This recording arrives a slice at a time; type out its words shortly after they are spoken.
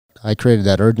I created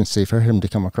that urgency for him to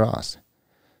come across.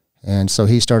 And so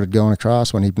he started going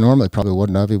across when he normally probably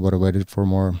wouldn't have. He would have waited for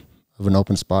more of an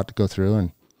open spot to go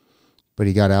through. But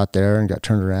he got out there and got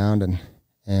turned around,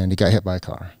 and he got hit by a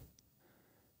car.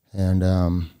 And,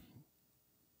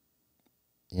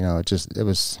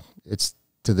 it's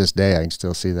to this day, I can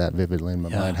still see that vividly in my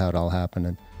mind, how it all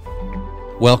happened.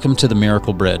 Welcome to the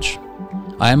Miracle Bridge.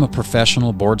 I am a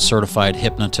professional board-certified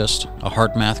hypnotist, a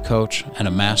HeartMath coach, and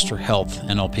a master health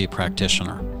NLP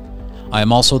practitioner. I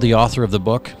am also the author of the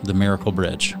book, The Miracle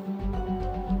Bridge.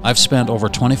 I've spent over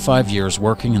 25 years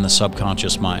working in the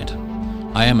subconscious mind.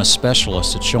 I am a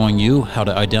specialist at showing you how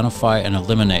to identify and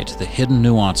eliminate the hidden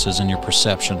nuances in your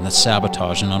perception that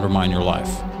sabotage and undermine your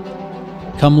life.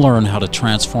 Come learn how to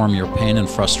transform your pain and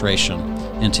frustration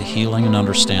into healing and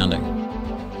understanding.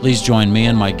 Please join me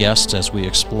and my guests as we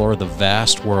explore the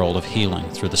vast world of healing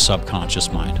through the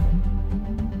subconscious mind.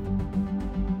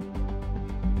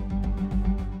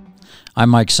 I'm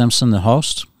Mike Simpson, the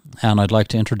host, and I'd like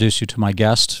to introduce you to my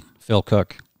guest, Phil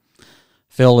Cook.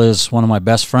 Phil is one of my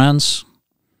best friends,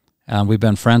 and we've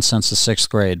been friends since the 6th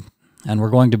grade, and we're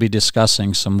going to be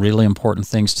discussing some really important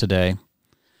things today,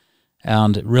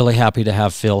 and really happy to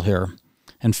have Phil here.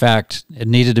 In fact, it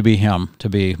needed to be him to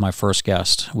be my first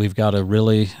guest. We've got a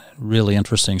really, really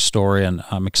interesting story, and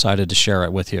I'm excited to share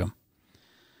it with you.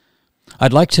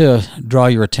 I'd like to draw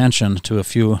your attention to a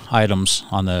few items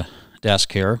on the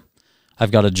desk here.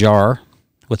 I've got a jar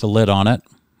with a lid on it,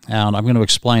 and I'm going to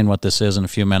explain what this is in a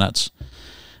few minutes.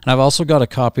 And I've also got a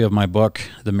copy of my book,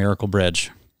 The Miracle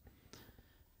Bridge.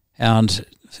 And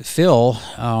Phil,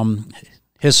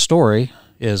 his story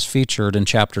is featured in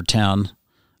Chapter 10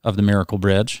 of The Miracle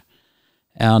Bridge,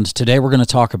 and today we're going to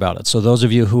talk about it. So those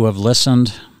of you who have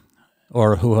listened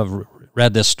or who have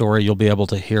read this story, you'll be able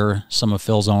to hear some of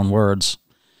Phil's own words.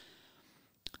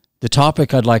 The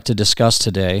topic I'd like to discuss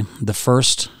today, the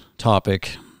first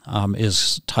topic,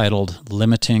 is titled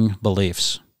Limiting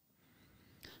Beliefs.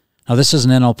 Now this is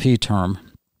an NLP term,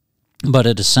 but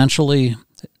it essentially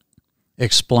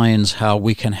explains how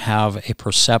we can have a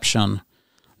perception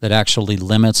that actually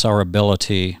limits our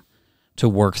ability to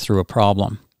work through a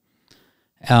problem.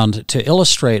 And to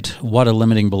illustrate what a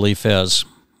limiting belief is,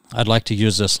 I'd like to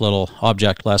use this little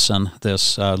object lesson,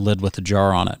 this lid with the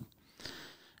jar on it.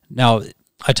 Now,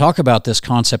 I talk about this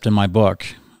concept in my book,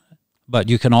 but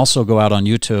you can also go out on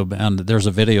YouTube and there's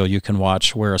a video you can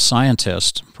watch where a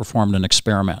scientist performed an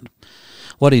experiment.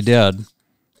 What he did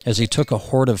is he took a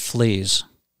horde of fleas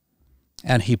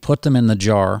and he put them in the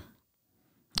jar,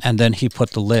 and then he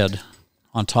put the lid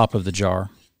on top of the jar.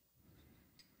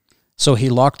 So he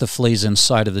locked the fleas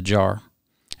inside of the jar,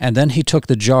 and then he took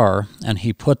the jar and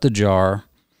he put the jar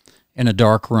in a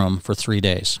dark room for 3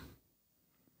 days.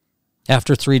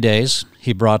 After 3 days,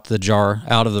 he brought the jar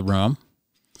out of the room,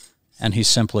 and he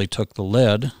simply took the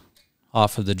lid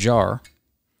off of the jar.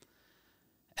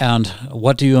 And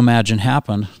what do you imagine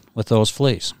happened with those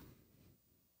fleas?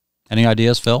 Any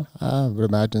ideas, Phil? I would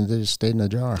imagine they just stayed in the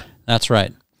jar. That's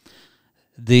right.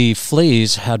 The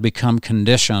fleas had become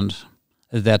conditioned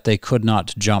that they could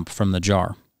not jump from the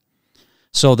jar.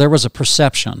 So there was a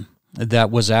perception that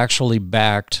was actually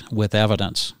backed with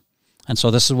evidence. And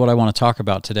so this is what I want to talk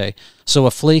about today. So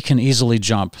a flea can easily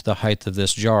jump the height of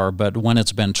this jar, but when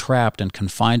it's been trapped and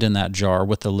confined in that jar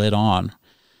with the lid on,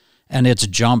 and it's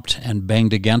jumped and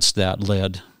banged against that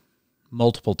lid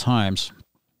multiple times,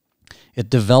 it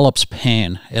develops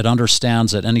pain. It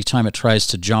understands that anytime it tries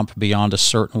to jump beyond a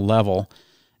certain level,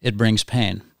 it brings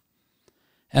pain.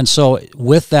 And so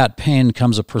with that pain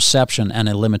comes a perception and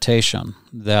a limitation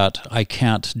that I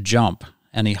can't jump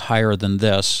any higher than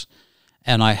this,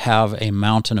 and I have a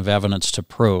mountain of evidence to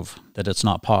prove that it's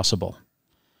not possible.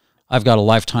 I've got a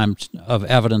lifetime of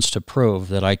evidence to prove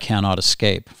that I cannot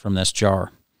escape from this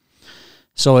jar.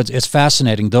 So it's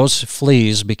fascinating. Those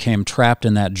fleas became trapped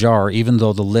in that jar even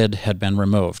though the lid had been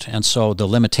removed. And so the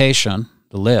limitation,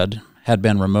 the lid, had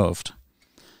been removed.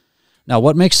 Now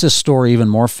what makes this story even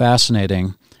more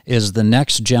fascinating is the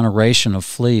next generation of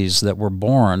fleas that were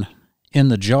born in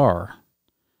the jar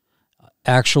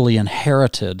actually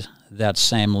inherited that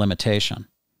same limitation.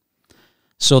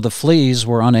 So the fleas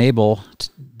were unable,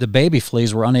 the baby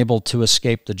fleas were unable to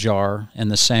escape the jar in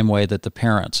the same way that the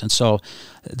parents. And so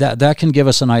that can give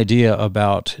us an idea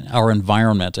about our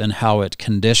environment and how it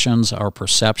conditions our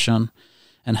perception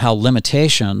and how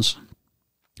limitations,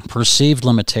 perceived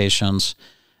limitations,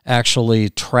 actually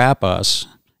trap us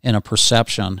in a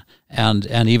perception and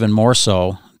even more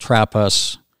so trap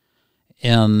us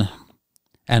in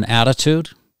an attitude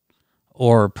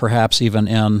or perhaps even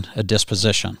in a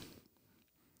disposition.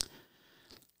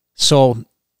 So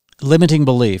limiting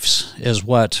beliefs is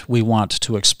what we want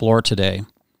to explore today.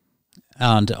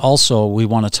 And also, we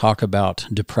want to talk about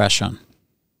depression.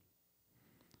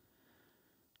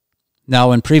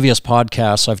 Now, in previous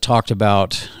podcasts, I've talked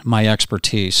about my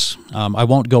expertise. I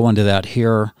won't go into that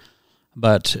here,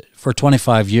 but for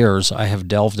 25 years, I have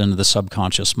delved into the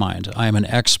subconscious mind. I am an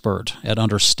expert at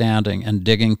understanding and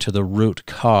digging to the root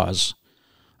cause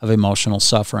of emotional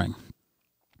suffering.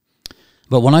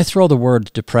 But when I throw the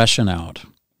word depression out,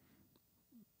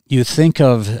 you think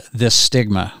of this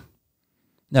stigma.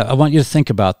 Now, I want you to think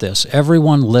about this.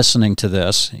 Everyone listening to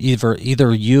this,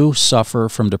 either you suffer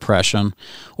from depression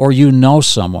or you know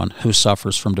someone who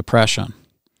suffers from depression.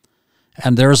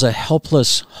 And there's a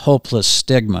helpless, hopeless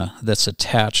stigma that's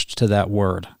attached to that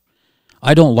word.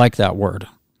 I don't like that word.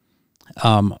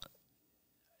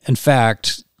 In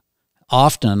fact,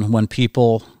 often when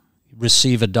people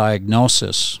receive a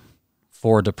diagnosis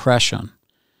for depression,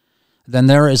 then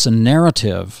there is a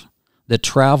narrative that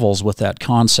travels with that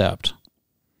concept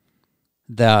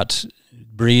that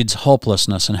breeds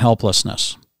hopelessness and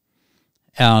helplessness.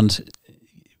 And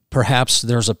perhaps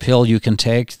there's a pill you can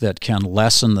take that can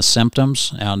lessen the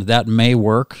symptoms, and that may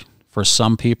work for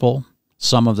some people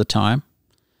some of the time.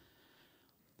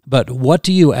 But what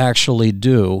do you actually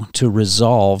do to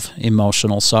resolve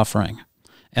emotional suffering?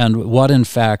 And what, in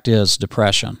fact, is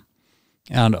depression?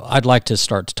 And I'd like to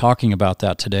start talking about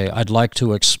that today. I'd like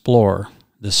to explore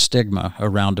the stigma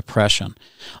around depression.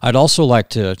 I'd also like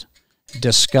to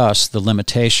discuss the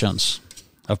limitations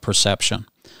of perception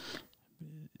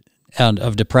and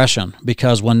of depression,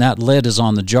 because when that lid is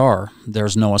on the jar,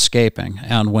 there's no escaping.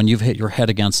 And when you've hit your head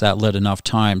against that lid enough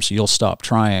times, you'll stop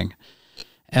trying.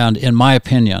 And in my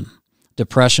opinion,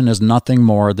 depression is nothing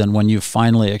more than when you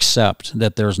finally accept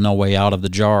that there's no way out of the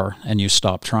jar and you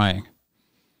stop trying.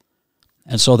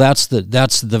 And so that's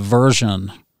the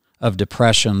version of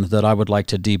depression that I would like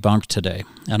to debunk today.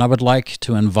 And I would like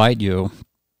to invite you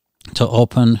to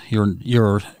open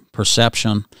your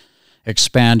perception,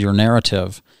 expand your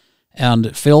narrative.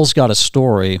 And Phil's got a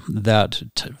story that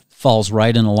falls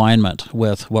right in alignment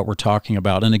with what we're talking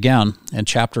about. And again, in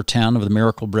Chapter 10 of The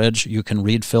Miracle Bridge, you can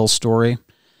read Phil's story.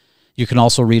 You can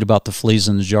also read about the fleas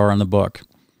in the jar in the book.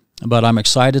 But I'm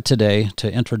excited today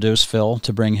to introduce Phil,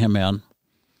 to bring him in.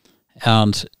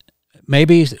 And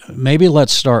maybe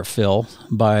let's start, Phil,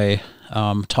 by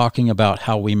talking about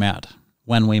how we met,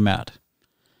 when we met.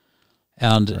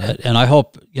 And I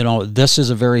hope, this is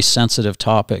a very sensitive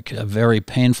topic, a very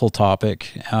painful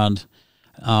topic, and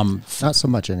not so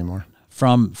much anymore.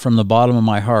 From the bottom of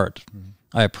my heart,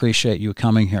 I appreciate you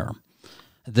coming here.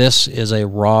 This is a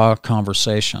raw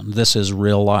conversation. This is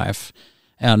real life.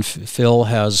 And Phil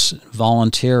has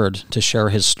volunteered to share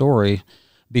his story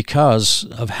because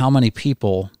of how many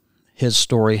people his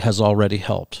story has already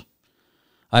helped.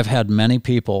 I've had many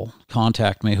people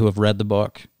contact me who have read the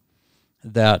book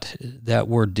that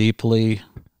were deeply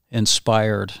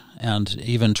inspired and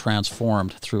even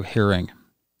transformed through hearing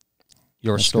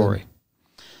your story.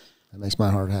 Good. That makes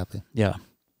my heart happy. Yeah.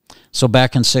 So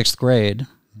back in 6th grade,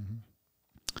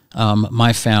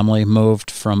 my family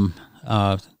moved from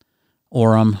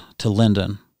Orem to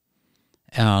Linden,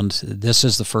 and this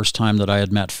is the first time that I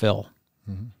had met Phil.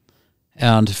 Mm-hmm.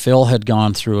 And Phil had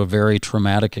gone through a very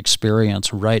traumatic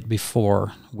experience right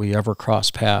before we ever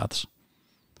crossed paths.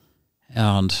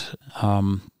 And how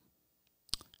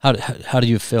do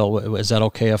you feel? Is that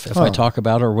okay if I talk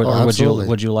about it, or would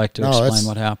you like to explain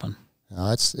what happened?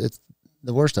 No, it's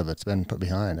the worst of it's been put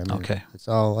behind. I mean, okay. It's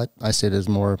all I see it as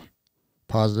more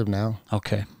positive now.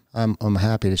 Okay. I'm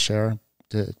happy to share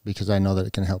because I know that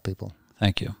it can help people.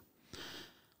 Thank you.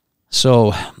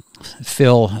 So,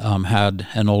 Phil had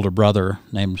an older brother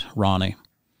named Ronnie.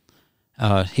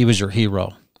 He was your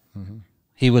hero. Mm-hmm.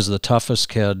 He was the toughest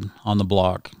kid on the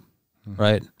block. Mm-hmm.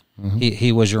 Right? Mm-hmm.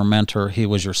 He was your mentor. He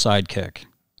was your sidekick.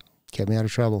 Kept me out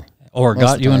of trouble. Or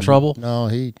got you in trouble? No,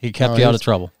 he kept you out of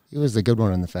trouble. He was the good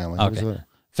one in the family. Okay.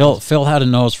 Phil had a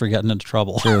nose for getting into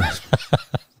trouble. True.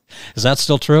 Is that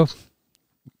still true?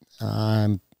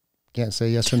 Can't say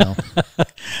yes or no.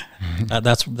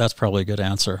 That's probably a good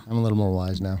answer. I'm a little more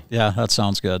wise now. Yeah, that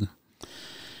sounds good.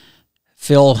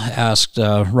 Phil asked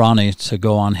Ronnie to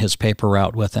go on his paper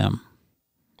route with him.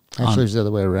 Actually, it was the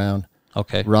other way around.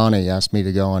 Okay. Ronnie asked me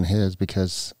to go on his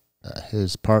because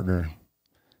his partner,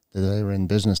 they were in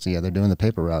business together doing the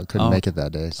paper route, couldn't make it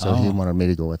that day, so he wanted me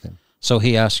to go with him. So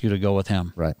he asked you to go with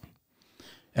him. Right.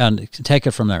 And take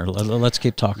it from there. Let's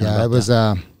keep talking about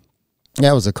that.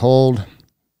 It was a cold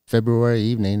February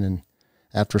evening and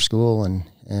after school,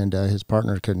 and his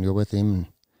partner couldn't go with him and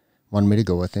wanted me to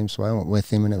go with him, so I went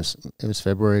with him, and it was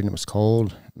February and it was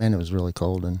cold. Man, it was really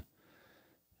cold,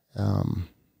 I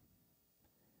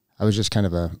was just kind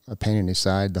of a pain in his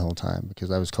side the whole time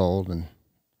because I was cold and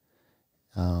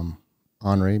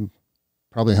ornery,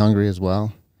 probably hungry as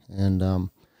well. And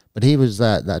but he was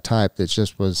that type that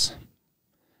just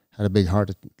had a big heart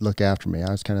to look after me.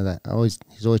 I was kind of that.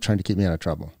 He's always trying to keep me out of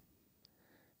trouble.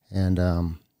 And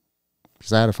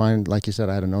because I had to find, like you said,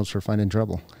 I had a nose for finding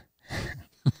trouble.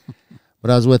 But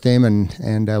I was with him,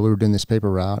 and we were doing this paper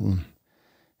route,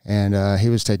 and he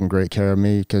was taking great care of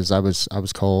me because I was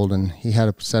cold, and he had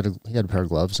a pair of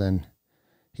gloves, and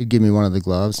he'd give me one of the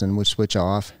gloves, and we'd switch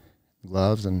off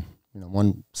gloves, and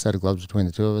one set of gloves between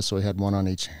the two of us, so we had one on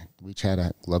each. We each had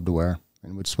a glove to wear,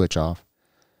 and we'd switch off.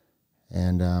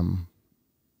 And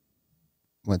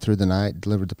went through the night,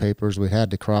 delivered the papers. We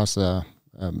had to cross a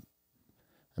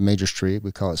major street.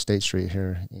 We call it State Street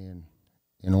here in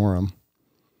Orem.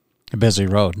 A busy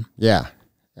road. Yeah,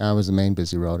 it was the main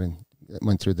busy road, and it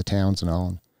went through the towns and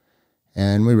all.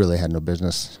 And we really had no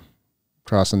business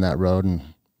crossing that road, and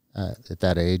at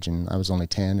that age. And I was only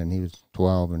 10, and he was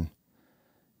 12.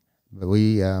 But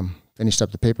we finished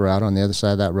up the paper out on the other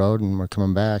side of that road, and we're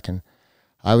coming back, and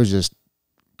I was just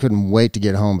couldn't wait to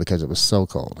get home because it was so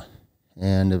cold.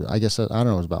 And I guess, I don't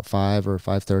know, it was about 5 or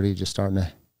 5:30, just starting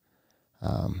to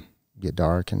get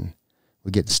dark, and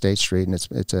we get to State Street, and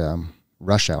it's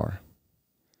rush hour.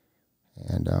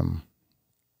 And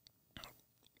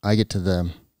we get to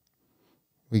the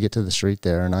street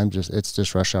there, and it's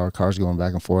just rush hour, cars going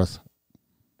back and forth,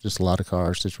 just a lot of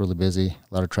cars, just really busy,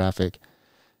 a lot of traffic.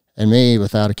 And me,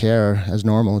 without a care, as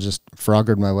normal, just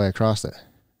froggered my way across it.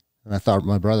 And I thought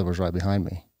my brother was right behind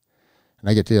me. And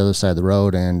I get to the other side of the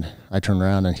road, and I turn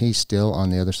around, and he's still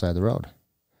on the other side of the road.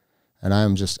 And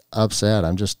I'm just upset.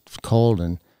 I'm just cold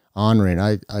and ornery. And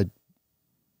I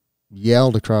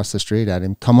yelled across the street at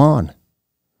him, "Come on.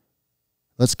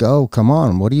 Let's go. Come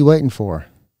on. What are you waiting for?"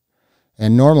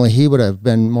 And normally he would have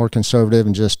been more conservative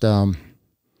and just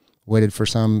waited for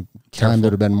some time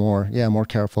that would have been more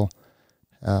careful.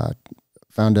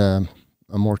 Found a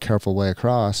more careful way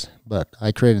across, but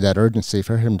I created that urgency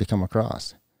for him to come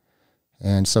across.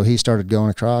 And so he started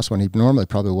going across when he normally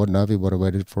probably wouldn't have. He would have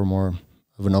waited for more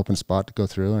of an open spot to go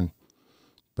through,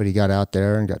 but he got out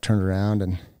there and got turned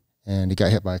around, and he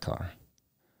got hit by a car.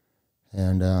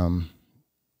 And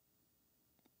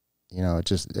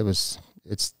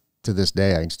it's to this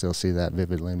day I can still see that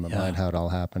vividly in my mind, how it all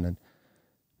happened.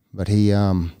 But he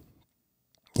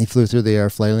flew through the air,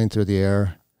 flailing through the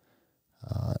air,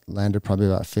 landed probably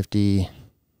about 50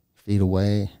 feet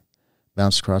away,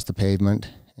 bounced across the pavement,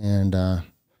 and I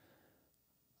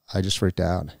just freaked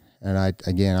out. And I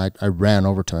ran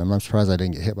over to him. I'm surprised I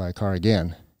didn't get hit by a car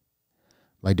again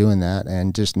by doing that,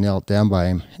 and just knelt down by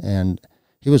him. And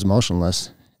he was motionless,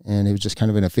 and he was just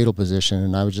kind of in a fetal position,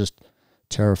 and I was just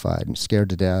terrified and scared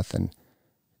to death, and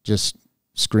just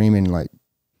screaming like,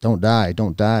 "Don't die,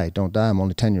 don't die, don't die. I'm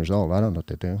only 10 years old. I don't know what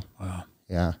to do." Wow.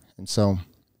 Yeah. And so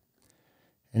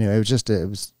anyway, it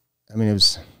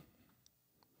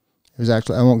was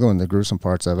actually, I won't go into the gruesome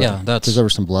parts of it. Yeah, because there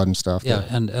was some blood and stuff. Yeah,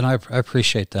 and I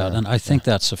appreciate that, and I think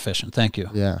that's sufficient. Thank you.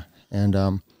 Yeah. And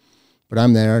but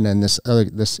I'm there, and then this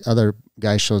other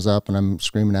guy shows up, and I'm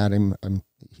screaming at him,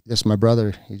 "This is my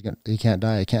brother. He can't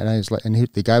die. He can't die."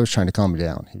 The guy was trying to calm me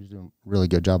down. He was doing a really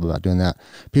good job about doing that.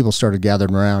 People started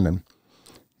gathering around,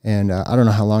 and I don't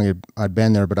know how long I'd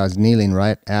been there, but I was kneeling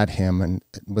right at him, and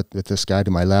with this guy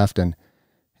to my left, and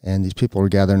these people were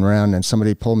gathering around, and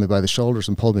somebody pulled me by the shoulders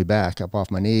and pulled me back up off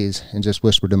my knees and just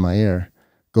whispered in my ear,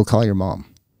 "Go call your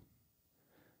mom."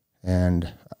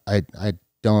 And I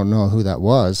don't know who that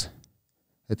was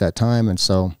at that time, and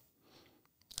so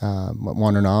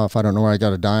wandering off. I don't know where I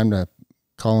got a dime to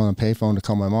call on a payphone to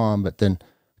call my mom, but then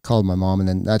called my mom, and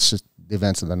then that's just the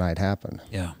events of the night happened.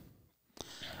 Yeah.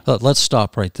 Let's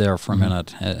stop right there for a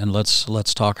minute, and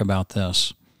let's talk about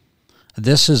this.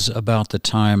 This is about the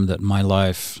time that my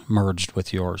life merged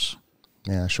with yours.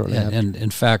 Yeah, shortly after. And in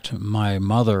fact, my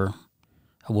mother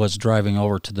was driving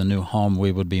over to the new home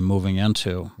we would be moving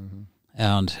into,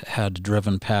 and had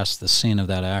driven past the scene of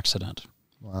that accident.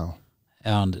 Wow.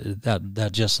 And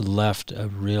that just left a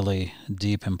really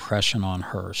deep impression on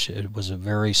her. It was a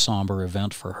very somber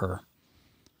event for her.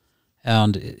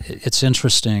 And it's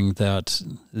interesting that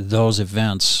those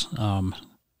events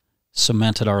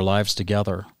cemented our lives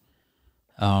together.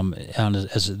 And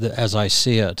as I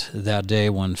see it, that day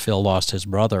when Phil lost his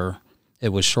brother, it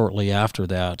was shortly after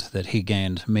that he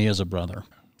gained me as a brother.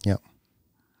 Yep.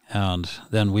 And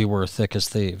then we were thick as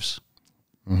thieves.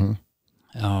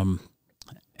 Mm-hmm.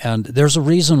 And there's a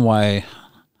reason why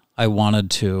I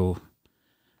wanted to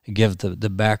give the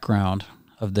background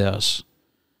of this.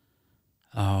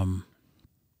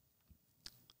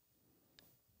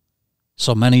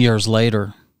 So many years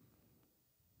later,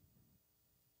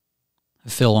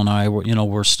 Phil and I were,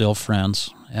 we're still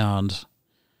friends, and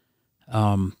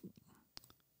I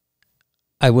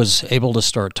was able to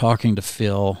start talking to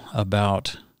Phil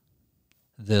about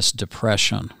this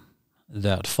depression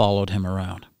that followed him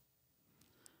around,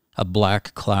 a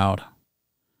black cloud.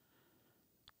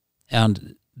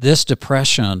 And this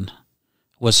depression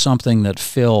was something that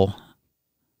Phil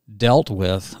dealt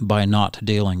with by not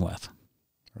dealing with.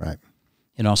 Right.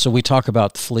 So we talk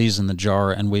about the fleas in the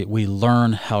jar, and we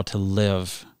learn how to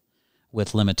live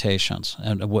with limitations,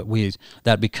 and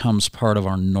that becomes part of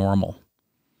our normal.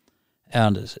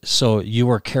 And so you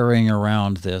were carrying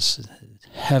around this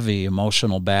heavy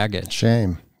emotional baggage.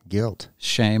 Shame, guilt.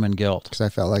 Shame and guilt. Because I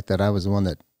felt like that I was the one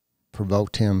that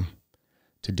provoked him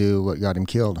to do what got him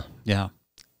killed. Yeah.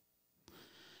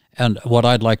 And what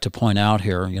I'd like to point out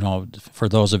here, for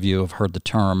those of you who have heard the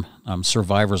term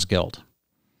survivor's guilt.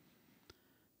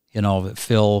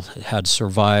 Phil had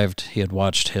survived. He had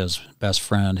watched his best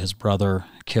friend, his brother,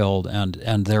 killed,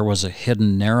 and there was a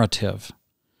hidden narrative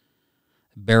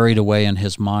buried away in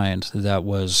his mind that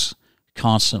was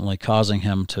constantly causing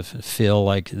him to feel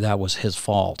like that was his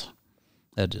fault,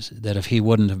 that if he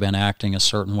wouldn't have been acting a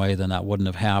certain way, then that wouldn't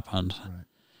have happened. Right.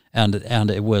 And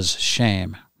it was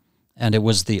shame, and it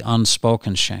was the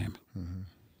unspoken shame.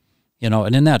 Mm-hmm.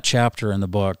 And in that chapter in the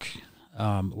book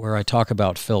where I talk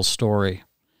about Phil's story,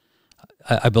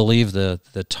 I believe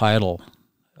the title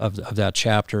of that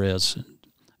chapter is,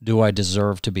 "Do I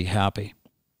Deserve to Be Happy?"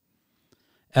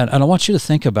 And I want you to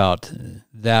think about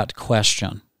that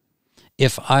question.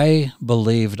 If I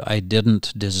believed I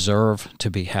didn't deserve to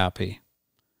be happy,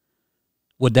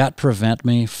 would that prevent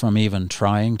me from even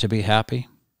trying to be happy?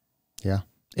 Yeah.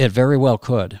 It very well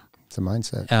could. It's a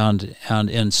mindset. And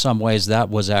in some ways that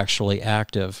was actually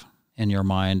active in your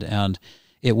mind, and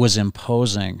it was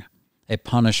imposing a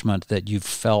punishment that you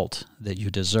felt that you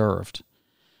deserved.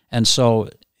 And so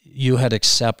you had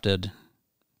accepted,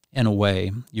 in a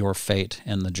way, your fate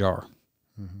in the jar.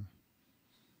 Mm-hmm.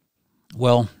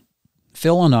 Well,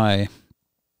 Phil and I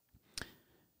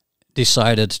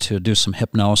decided to do some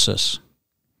hypnosis.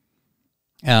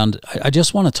 And I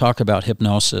just want to talk about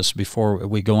hypnosis before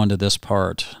we go into this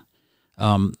part.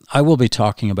 I will be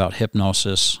talking about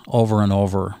hypnosis over and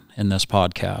over in this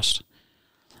podcast.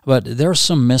 But there are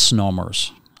some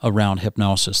misnomers around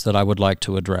hypnosis that I would like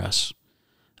to address.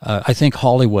 I think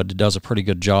Hollywood does a pretty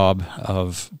good job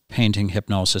of painting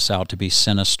hypnosis out to be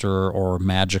sinister or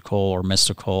magical or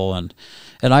mystical, and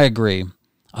I agree.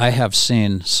 I have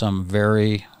seen some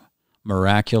very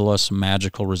miraculous,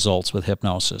 magical results with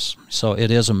hypnosis. So it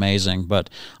is amazing, but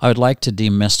I would like to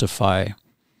demystify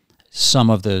some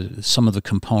of the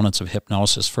components of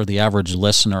hypnosis for the average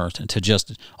listener to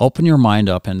just open your mind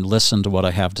up and listen to what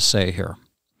I have to say here.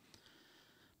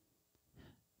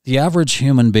 The average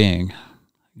human being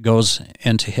goes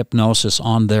into hypnosis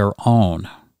on their own,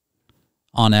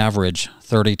 on average,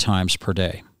 30 times per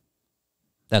day.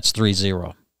 That's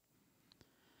 30.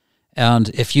 And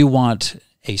if you want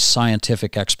a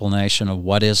scientific explanation of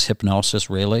what is hypnosis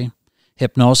really,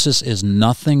 hypnosis is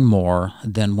nothing more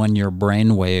than when your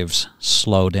brain waves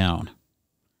slow down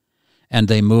and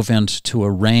they move into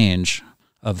a range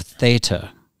of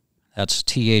theta. That's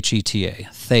Theta,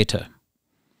 theta.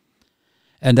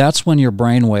 And that's when your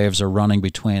brain waves are running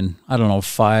between,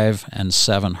 5 and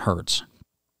 7 hertz.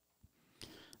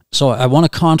 So I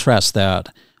want to contrast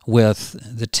that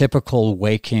with the typical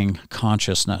waking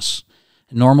consciousness.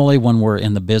 Normally when we're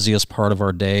in the busiest part of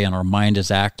our day and our mind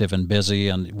is active and busy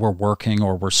and we're working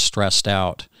or we're stressed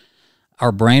out,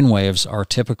 our brain waves are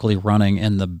typically running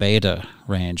in the beta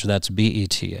range. That's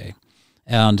BETA.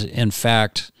 And in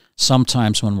fact,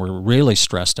 sometimes when we're really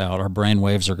stressed out, our brain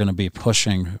waves are going to be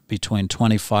pushing between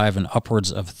 25 and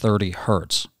upwards of 30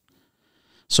 hertz.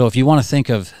 So if you want to think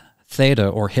of theta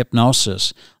or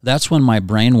hypnosis, that's when my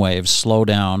brain waves slow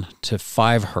down to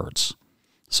 5 hertz.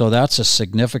 So that's a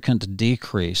significant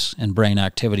decrease in brain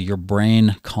activity. Your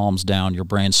brain calms down, your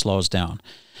brain slows down.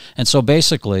 And so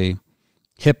basically,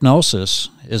 hypnosis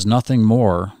is nothing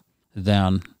more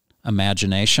than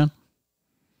imagination.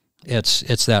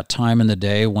 It's that time in the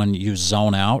day when you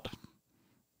zone out.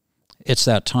 It's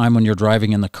that time when you're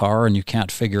driving in the car and you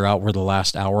can't figure out where the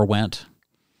last hour went.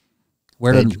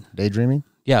 Daydreaming?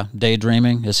 Yeah,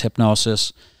 daydreaming is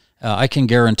hypnosis. I can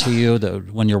guarantee you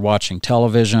that when you're watching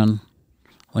television,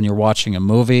 when you're watching a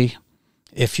movie,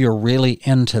 if you're really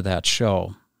into that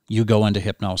show, you go into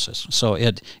hypnosis. So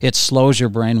it slows your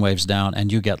brainwaves down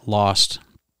and you get lost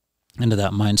into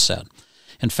that mindset.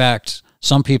 In fact,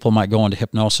 some people might go into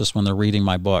hypnosis when they're reading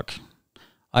my book.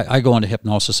 I go into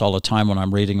hypnosis all the time when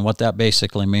I'm reading. What that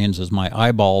basically means is my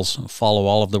eyeballs follow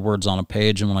all of the words on a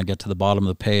page, and when I get to the bottom of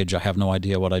the page, I have no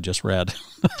idea what I just read.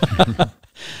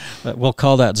 But we'll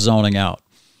call that zoning out.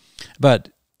 But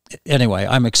anyway,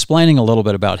 I'm explaining a little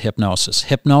bit about hypnosis.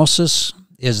 Hypnosis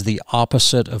is the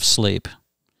opposite of sleep.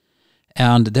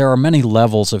 And there are many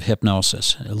levels of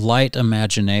hypnosis. Light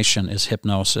imagination is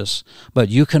hypnosis, but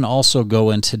you can also go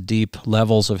into deep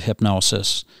levels of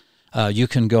hypnosis. You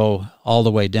can go all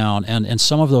the way down. And in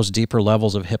some of those deeper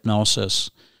levels of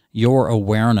hypnosis, your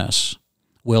awareness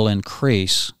will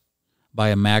increase by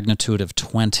a magnitude of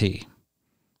 20.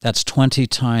 That's 20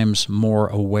 times more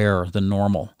aware than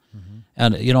normal. Mm-hmm.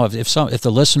 And, you know, if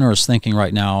the listener is thinking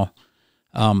right now,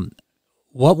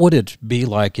 what would it be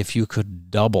like if you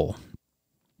could double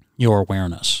your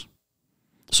awareness?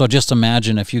 So just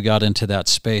imagine if you got into that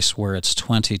space where it's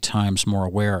 20 times more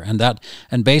aware.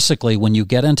 And basically when you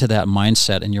get into that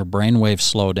mindset and your brainwaves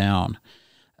slow down,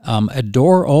 a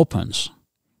door opens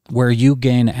where you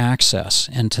gain access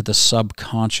into the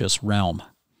subconscious realm.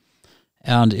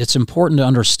 And it's important to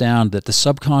understand that the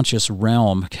subconscious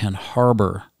realm can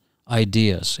harbor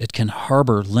ideas. It can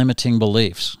harbor limiting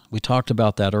beliefs. We talked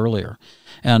about that earlier.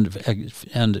 And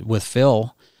with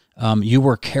Phil, you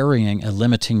were carrying a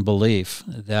limiting belief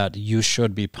that you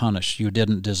should be punished. You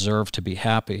didn't deserve to be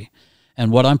happy.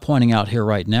 And what I'm pointing out here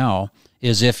right now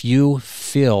is if you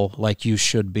feel like you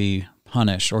should be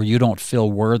punished or you don't feel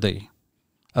worthy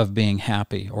of being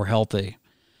happy or healthy,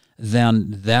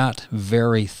 then that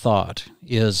very thought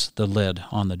is the lid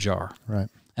on the jar. Right.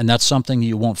 And that's something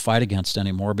you won't fight against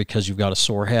anymore because you've got a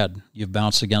sore head. You've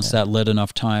bounced against that lid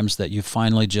enough times that you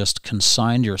finally just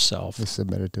consigned yourself. You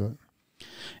submitted to it.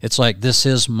 It's like, this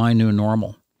is my new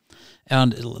normal.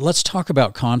 And let's talk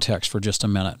about context for just a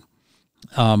minute.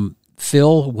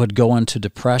 Phil would go into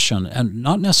depression, and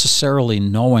not necessarily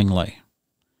knowingly,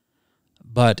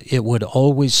 but it would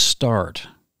always start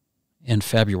in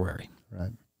February.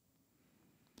 Right.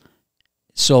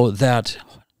 So that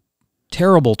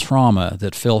terrible trauma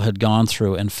that Phil had gone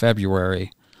through in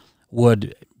February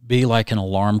would be like an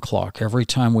alarm clock. Every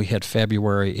time we hit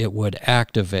February, it would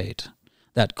activate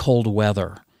that cold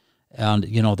weather, and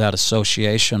that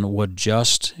association would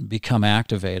just become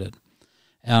activated,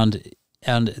 and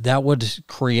that would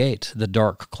create the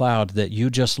dark cloud that you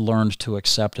just learned to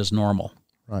accept as normal.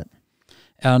 Right.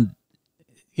 And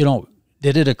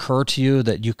did it occur to you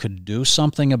that you could do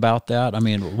something about that? I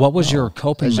mean, what was your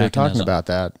coping mechanism? As you're talking about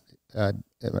that,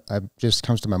 it just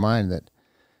comes to my mind that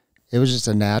it was just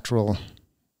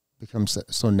becomes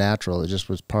so natural. It just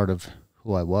was part of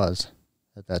who I was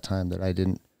at that time that I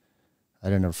didn't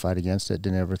ever fight against it.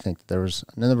 Didn't ever think that there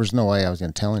was no way I was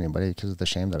going to tell anybody because of the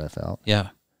shame that I felt. Yeah.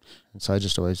 And so I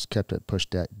just always kept it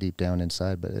pushed deep down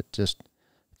inside. But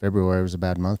February was a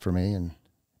bad month for me, and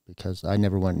because I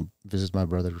never went and visited my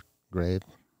brother's grave.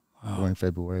 Wow. In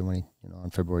February on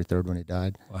February 3rd when he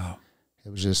died. Wow. It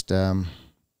was just, and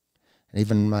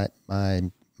even my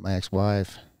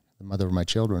ex-wife, the mother of my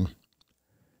children,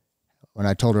 when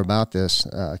I told her about this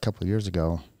a couple of years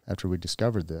ago after we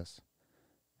discovered this,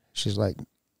 she's like,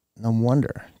 no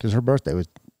wonder, because her birthday was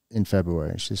in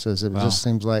February. She says, it just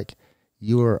seems like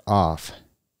you were off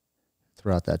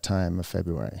throughout that time of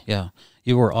February. Yeah,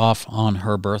 you were off on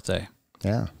her birthday.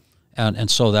 Yeah.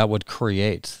 And so that would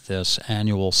create this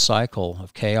annual cycle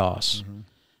of chaos. Mm-hmm.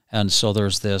 And so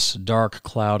there's this dark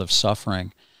cloud of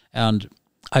suffering. And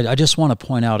I just want to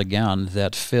point out again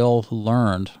that Phil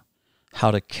learned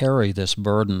how to carry this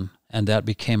burden, and that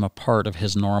became a part of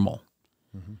his normal.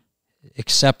 Mm-hmm.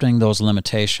 Accepting those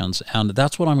limitations. And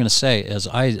that's what I'm going to say is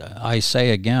I say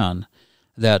again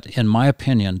that, in my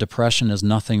opinion, depression is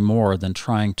nothing more than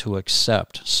trying to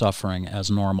accept suffering as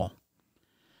normal.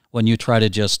 When you try to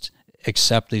just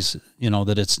accept these,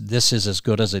 that this is as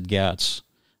good as it gets,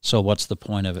 so what's the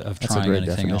point of trying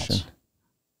anything else?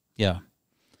 Yeah.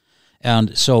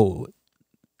 And so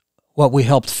what we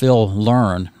helped Phil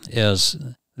learn is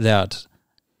that,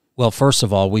 well, first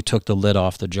of all, we took the lid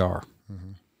off the jar.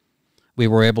 Mm-hmm. We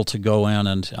were able to go in,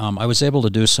 and I was able to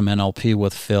do some NLP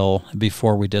with Phil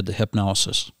before we did the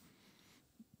hypnosis.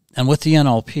 And with the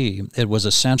NLP, it was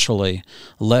essentially,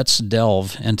 let's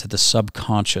delve into the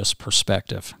subconscious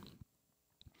perspective.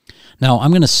 Now,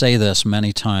 I'm going to say this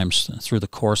many times through the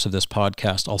course of this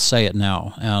podcast. I'll say it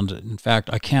now. And in fact,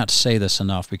 I can't say this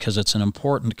enough because it's an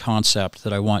important concept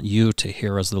that I want you to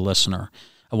hear as the listener.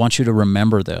 I want you to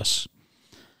remember this.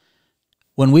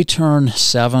 When we turn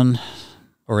 7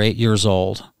 or 8 years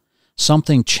old,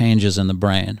 something changes in the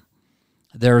brain.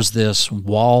 There's this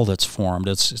wall that's formed.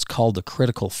 It's called the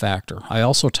critical factor. I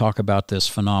also talk about this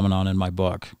phenomenon in my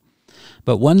book.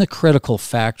 But when the critical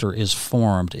factor is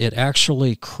formed, it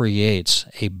actually creates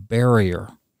a barrier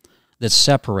that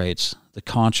separates the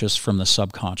conscious from the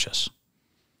subconscious.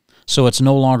 So it's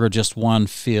no longer just one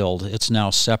field, it's now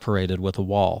separated with a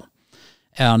wall.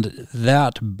 And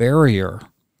that barrier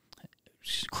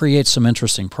creates some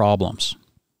interesting problems.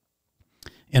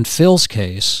 In Phil's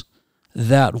case,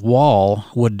 that wall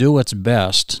would do its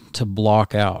best to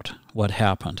block out what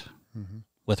happened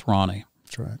with Ronnie.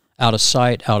 That's right. Out of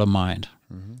sight, out of mind.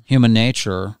 Human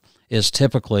nature is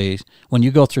typically, when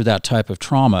you go through that type of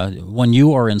trauma, when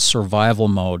you are in survival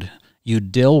mode, you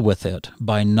deal with it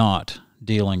by not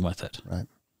dealing with it. Right.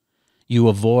 You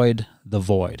avoid the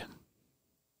void.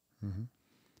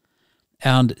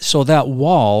 And so that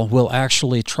wall will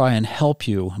actually try and help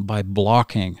you by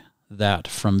blocking that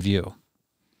from view.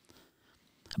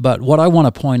 But what I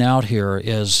want to point out here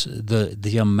is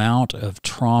the amount of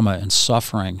trauma and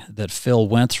suffering that Phil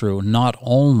went through, not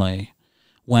only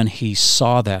when he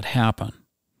saw that happen,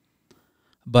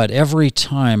 but every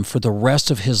time for the rest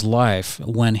of his life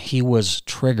when he was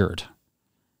triggered,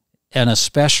 and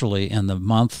especially in the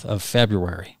month of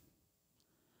February,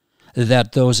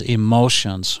 that those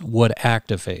emotions would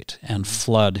activate and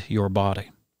flood your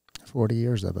body. 40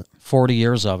 years of it. 40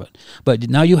 years of it. But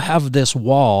now you have this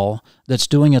wall that's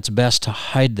doing its best to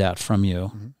hide that from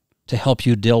you, to help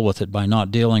you deal with it by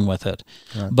not dealing with it.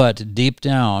 Right. But deep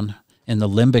down in the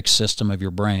limbic system of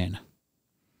your brain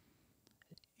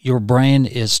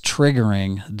is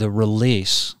triggering the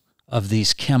release of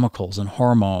these chemicals and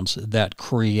hormones that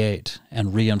create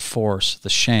and reinforce the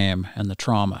shame and the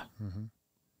trauma.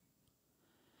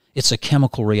 It's a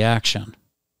chemical reaction.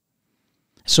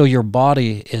 So your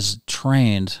body is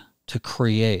trained to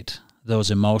create those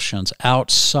emotions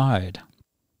outside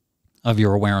of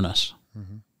your awareness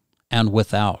and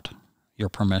without your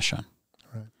permission,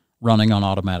 running on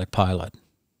automatic pilot.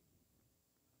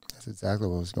 That's exactly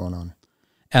what was going on.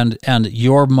 And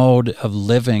your mode of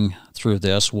living through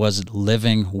this was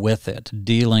living with it,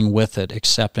 dealing with it,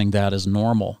 accepting that as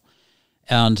normal.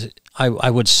 And I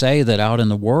would say that out in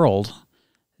the world,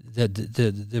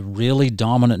 the really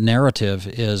dominant narrative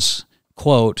is,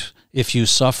 quote, if you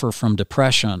suffer from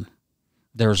depression,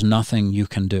 there's nothing you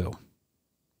can do.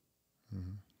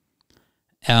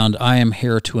 And I am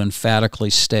here to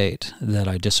emphatically state that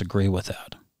I disagree with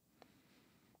that.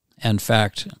 In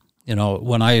fact, you know,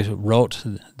 when I wrote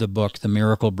the book, The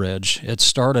Miracle Bridge, it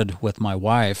started with my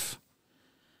wife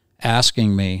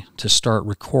asking me to start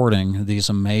recording these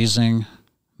amazing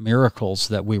miracles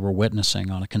that we were witnessing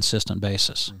on a consistent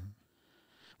basis.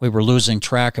 We were losing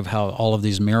track of how all of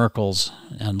these miracles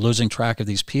and losing track of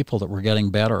these people that were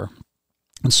getting better.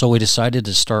 And so we decided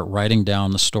to start writing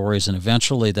down the stories, and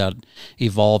eventually that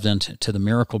evolved into the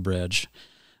Miracle Bridge,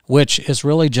 which is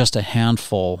really just a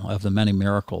handful of the many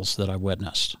miracles that I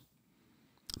witnessed.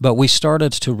 But we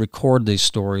started to record these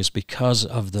stories because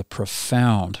of the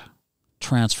profound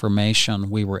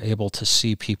transformation we were able to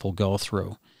see people go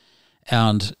through.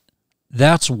 And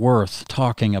that's worth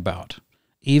talking about,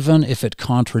 even if it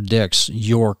contradicts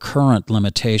your current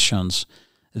limitations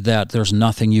that there's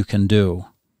nothing you can do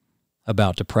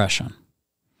about depression.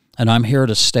 And I'm here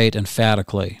to state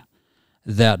emphatically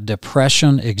that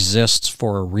depression exists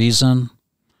for a reason,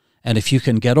 and if you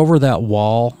can get over that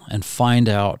wall and find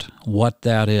out what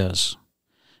that is,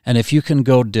 and if you can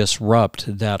go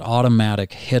disrupt that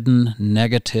automatic hidden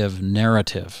negative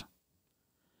narrative,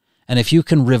 and if you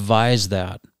can revise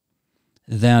that,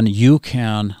 then you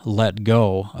can let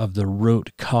go of the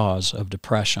root cause of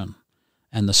depression,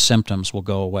 and the symptoms will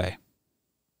go away.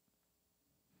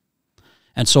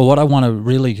 And so what I want to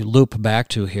really loop back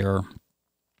to here,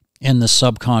 in the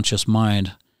subconscious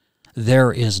mind,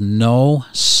 there is no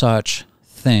such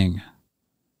thing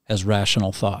as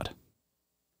rational thought.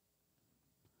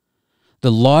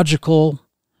 The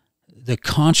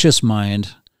conscious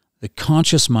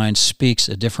mind speaks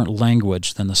a different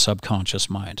language than the subconscious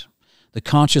mind. The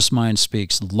conscious mind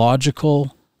speaks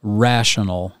logical,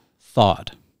 rational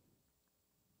thought.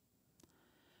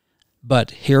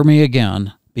 But hear me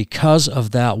again, because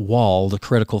of that wall, the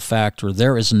critical factor,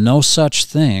 there is no such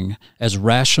thing as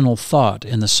rational thought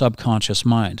in the subconscious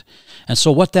mind. And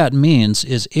so what that means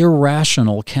is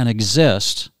irrational can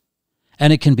exist,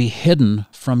 and it can be hidden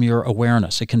from your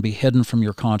awareness. It can be hidden from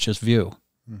your conscious view.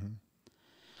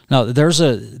 Now, there's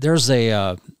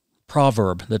a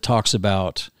proverb that talks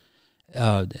about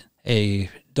a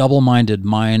double-minded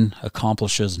mind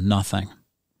accomplishes nothing.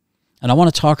 And I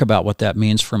want to talk about what that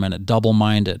means for a minute,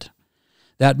 double-minded.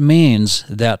 That means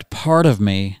that part of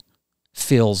me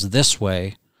feels this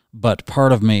way, but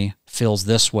part of me feels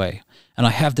this way. And I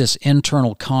have this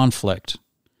internal conflict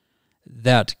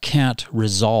that can't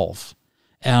resolve.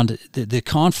 And the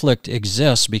conflict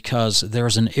exists because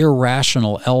there's an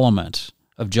irrational element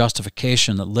of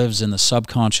justification that lives in the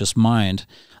subconscious mind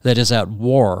that is at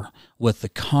war with the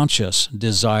conscious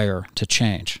desire to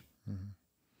change. Mm-hmm.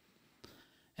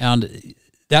 And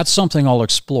that's something I'll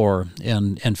explore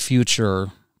in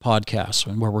future podcasts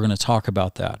where we're going to talk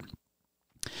about that.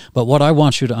 But what I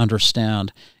want you to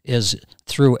understand is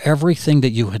through everything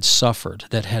that you had suffered,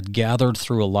 that had gathered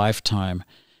through a lifetime,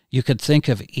 you could think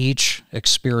of each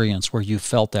experience where you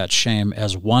felt that shame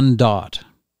as one dot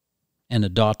in a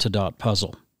dot-to-dot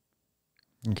puzzle.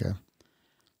 Okay.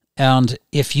 And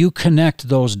if you connect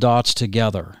those dots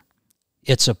together,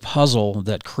 it's a puzzle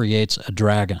that creates a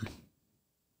dragon.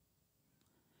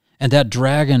 And that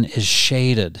dragon is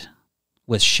shaded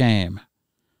with shame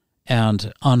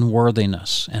and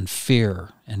unworthiness and fear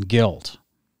and guilt.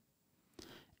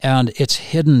 And it's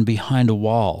hidden behind a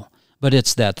wall, but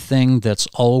it's that thing that's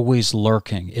always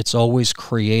lurking. It's always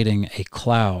creating a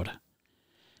cloud.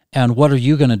 And what are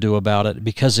you going to do about it?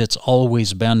 Because it's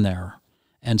always been there.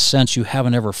 And since you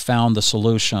haven't ever found the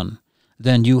solution,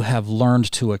 then you have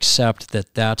learned to accept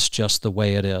that that's just the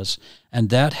way it is. And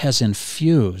that has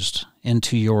infused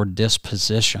into your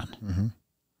disposition. Mm-hmm.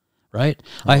 Right?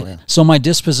 Yeah. So my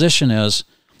disposition is,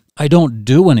 I don't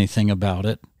do anything about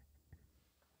it.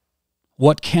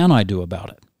 What can I do about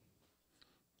it?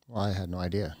 Well, I had no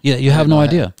idea. Yeah, you have no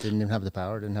idea. Didn't even have the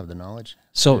power, didn't have the knowledge.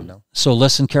 So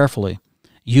listen carefully.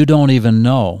 You don't even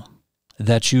know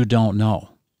that you don't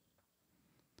know.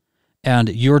 And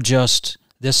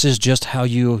this is just how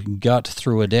you got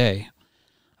through a day.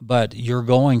 But you're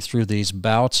going through these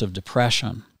bouts of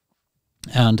depression,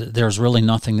 and there's really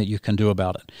nothing that you can do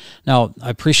about it. Now, I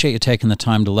appreciate you taking the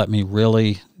time to let me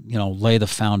really, lay the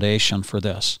foundation for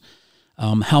this.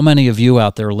 How many of you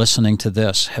out there listening to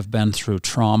this have been through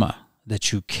trauma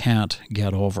that you can't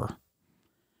get over?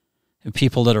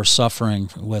 People that are suffering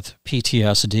with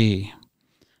PTSD,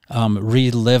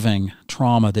 reliving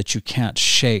trauma that you can't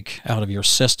shake out of your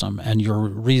system, and you're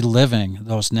reliving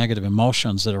those negative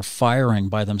emotions that are firing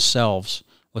by themselves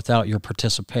without your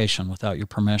participation, without your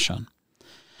permission.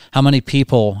 How many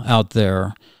people out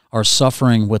there are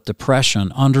suffering with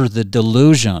depression under the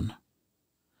delusion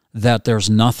that there's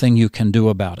nothing you can do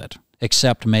about it,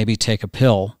 except maybe take a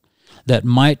pill that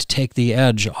might take the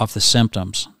edge off the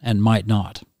symptoms and might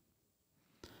not?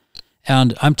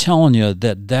 And I'm telling you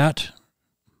that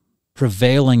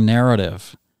prevailing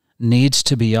narrative needs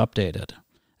to be updated.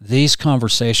 These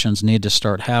conversations need to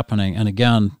start happening. And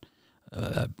again,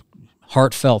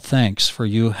 heartfelt thanks for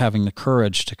you having the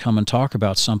courage to come and talk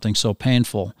about something so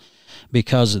painful,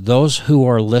 because those who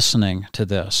are listening to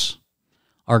this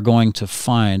are going to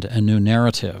find a new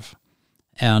narrative,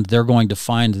 and they're going to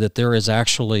find that there is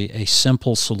actually a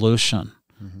simple solution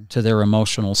to their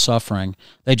emotional suffering.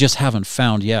 They just haven't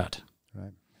found yet.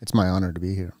 Right. It's my honor to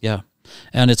be here. Yeah,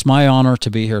 and it's my honor to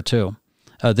be here too.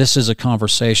 This is a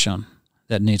conversation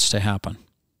that needs to happen.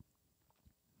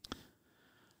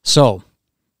 So,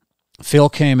 Phil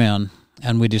came in,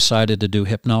 and we decided to do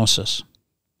hypnosis.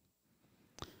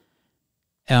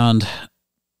 And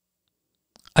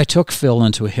I took Phil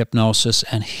into a hypnosis,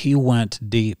 and he went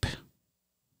deep.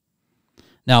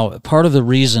 Now, part of the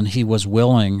reason he was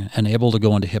willing and able to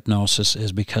go into hypnosis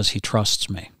is because he trusts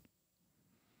me.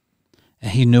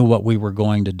 And he knew what we were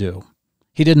going to do.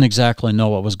 He didn't exactly know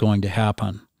what was going to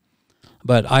happen.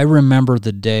 But I remember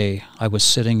the day I was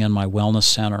sitting in my wellness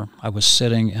center. I was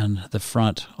sitting in the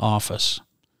front office,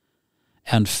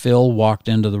 and Phil walked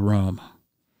into the room.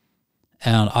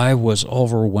 And I was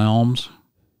overwhelmed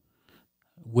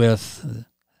with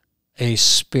a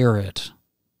spirit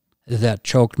that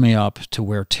choked me up to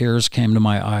where tears came to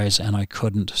my eyes and I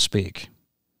couldn't speak.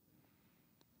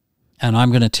 And I'm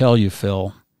going to tell you,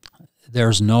 Phil,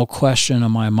 there's no question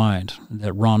in my mind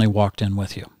that Ronnie walked in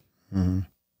with you. Mm-hmm.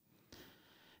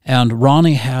 And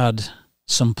Ronnie had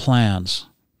some plans,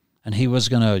 and he was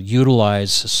going to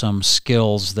utilize some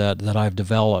skills that I've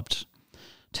developed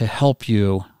to help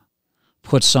you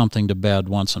put something to bed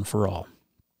once and for all.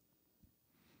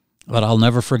 But I'll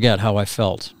never forget how I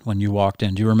felt when you walked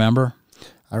in. Do you remember?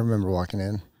 I remember walking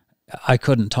in. I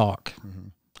couldn't talk. Mm-hmm.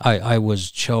 I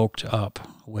was choked up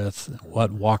with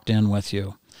what walked in with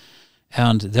you.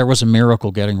 And there was a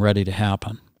miracle getting ready to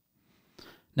happen.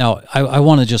 Now, I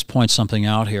want to just point something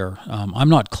out here. I'm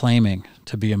not claiming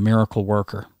to be a miracle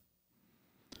worker.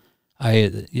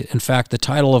 In fact, the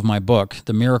title of my book,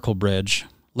 The Miracle Bridge,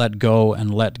 Let Go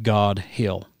and Let God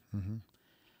Heal. Mm-hmm.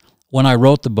 When I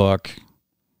wrote the book,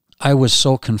 I was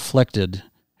so conflicted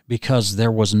because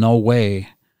there was no way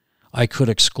I could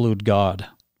exclude God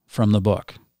from the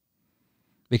book.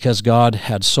 because God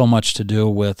had so much to do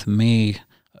with me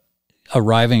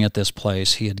arriving at this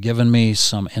place. He had given me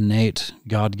some innate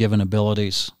God-given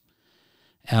abilities,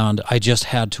 and I just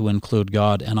had to include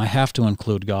God, and I have to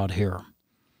include God here.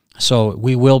 So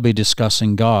we will be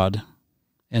discussing God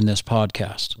in this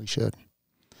podcast. We should.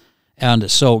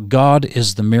 And so God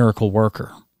is the miracle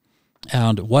worker.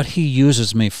 And what he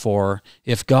uses me for,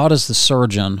 if God is the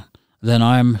surgeon, then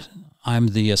I'm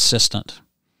the assistant.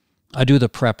 I do the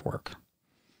prep work.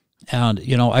 And,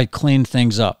 I clean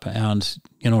things up and,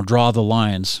 draw the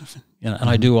lines, and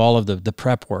I do all of the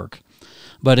prep work.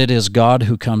 But it is God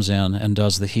who comes in and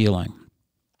does the healing.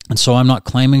 And so I'm not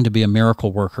claiming to be a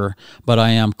miracle worker, but I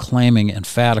am claiming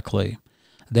emphatically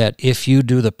that if you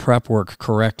do the prep work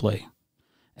correctly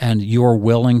and you're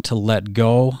willing to let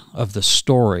go of the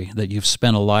story that you've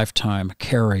spent a lifetime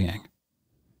carrying,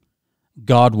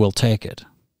 God will take it.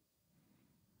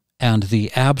 And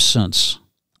the absence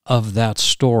of that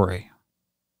story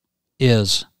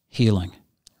is healing.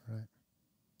 Right.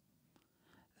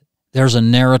 There's a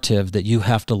narrative that you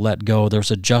have to let go.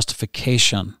 There's a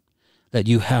justification that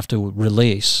you have to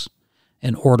release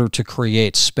in order to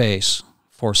create space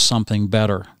for something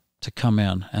better to come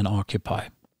in and occupy.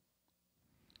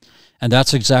 And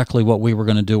that's exactly what we were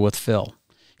going to do with Phil.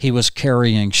 He was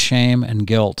carrying shame and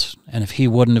guilt, and if he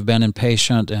wouldn't have been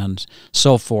impatient and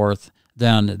so forth,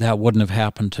 then that wouldn't have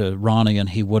happened to Ronnie, and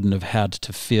he wouldn't have had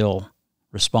to feel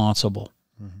responsible.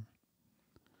 Mm-hmm.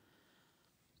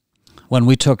 When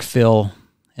we took Phil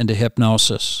into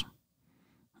hypnosis,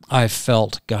 I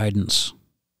felt guidance.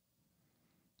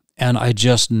 And I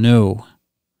just knew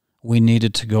we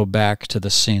needed to go back to the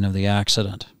scene of the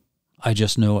accident. I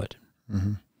just knew it.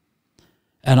 Mm-hmm.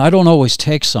 And I don't always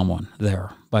take someone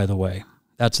there, by the way.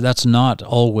 That's not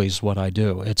always what I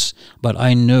do. But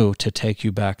I knew to take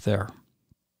you back there.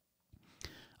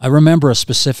 I remember a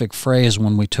specific phrase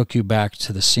when we took you back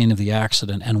to the scene of the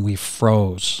accident and we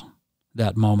froze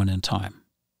that moment in time.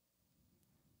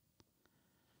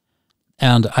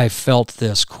 And I felt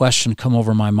this question come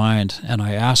over my mind, and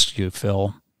I asked you,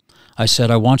 Phil, I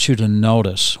said, I want you to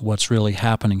notice what's really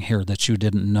happening here that you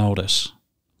didn't notice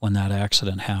when that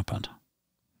accident happened.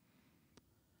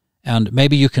 And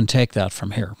maybe you can take that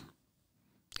from here.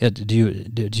 Do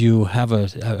you have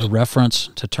a reference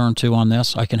to turn to on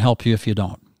this? I can help you if you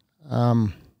don't.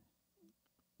 No,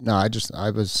 I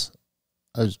was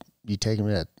you taking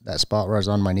me to that spot where I was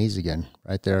on my knees again,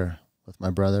 right there with my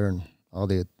brother and all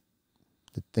the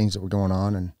things that were going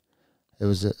on, and I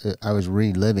was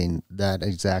reliving that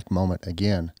exact moment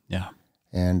again. Yeah.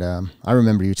 And I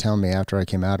remember you telling me after I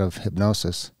came out of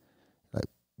hypnosis, like,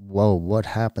 whoa, what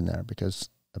happened there? Because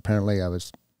apparently I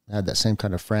had that same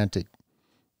kind of frantic,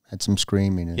 had some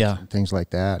screaming and some things like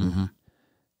that. Mm-hmm.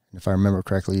 And if I remember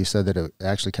correctly, you said that it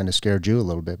actually kind of scared you a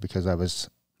little bit because I was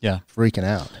freaking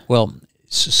out. Well,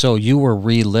 so you were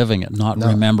reliving it, not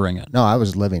remembering it. No, I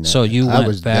was living it. So you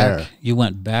went back. There. You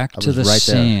went back to the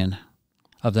scene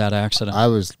of that accident. I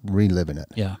was reliving it.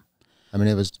 Yeah. I mean,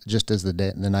 it was just as the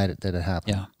night that it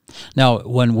happened. Yeah. Now,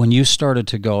 when you started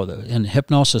to go in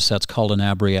hypnosis, that's called an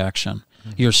abreaction.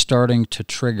 Mm-hmm. You're starting to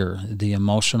trigger the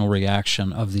emotional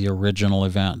reaction of the original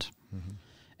event. Mm-hmm.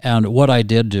 And what I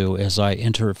did do is I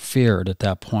interfered at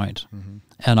that point,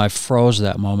 and I froze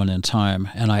that moment in time,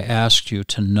 and I asked you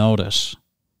to notice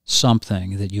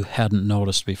something that you hadn't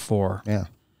noticed before. Yeah.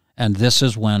 And this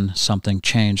is when something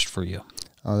changed for you.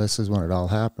 Oh, this is when it all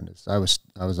happened. I was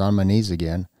on my knees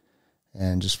again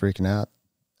and just freaking out.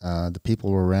 The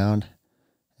people were around,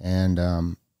 and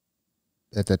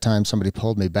at that time somebody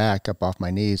pulled me back up off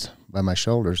my knees by my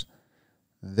shoulders.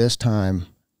 This time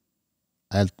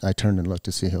I turned and looked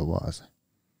to see who it was,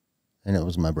 and it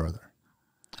was my brother.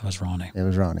 It was Ronnie. It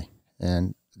was Ronnie.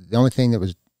 And the only thing that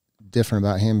was different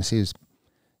about him is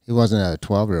he wasn't a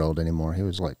 12-year-old anymore. He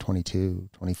was like 22,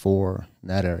 24, in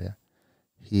that area.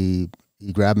 He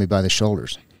grabbed me by the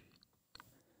shoulders,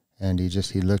 and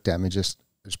he looked at me just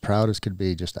as proud as could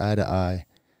be, just eye to eye,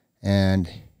 and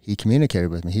he communicated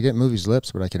with me. He didn't move his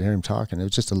lips, but I could hear him talking. It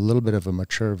was just a little bit of a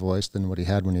mature voice than what he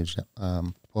had when he was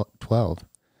 12.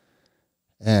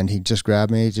 And he just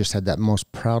grabbed me. He just had that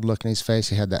most proud look in his face.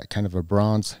 He had that kind of a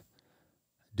bronze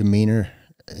demeanor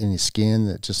in his skin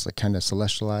that just like kind of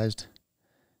celestialized,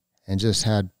 and just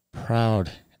had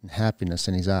proud and happiness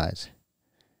in his eyes,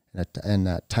 and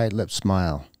that tight-lipped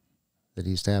smile that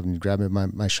he used to have. And he grabbed me by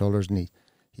my shoulders, and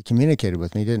he communicated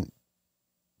with me. He didn't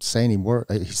say any word.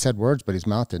 He said words, but his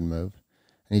mouth didn't move.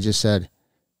 And he just said,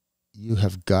 "You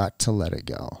have got to let it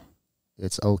go.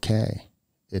 It's okay.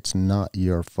 It's not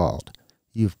your fault.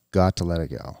 You've got to let it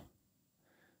go."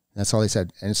 That's all he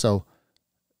said. And so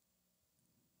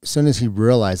as soon as he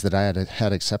realized that I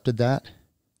had accepted that,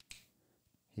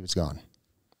 he was gone.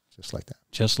 Just like that.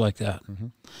 Just like that. Mm-hmm.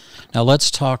 Now let's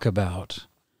talk about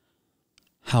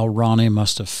how Ronnie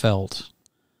must have felt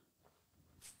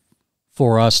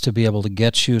for us to be able to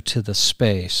get you to the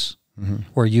space Mm-hmm.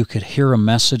 where you could hear a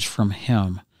message from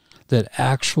him that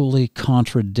actually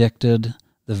contradicted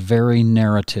the very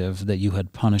narrative that you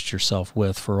had punished yourself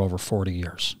with for over 40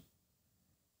 years.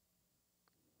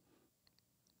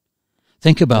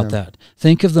 Think about that.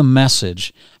 Think of the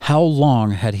message. How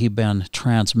long had he been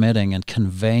transmitting and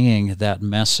conveying that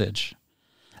message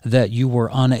that you were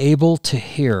unable to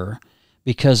hear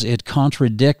because it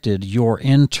contradicted your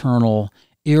internal,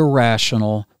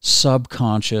 irrational,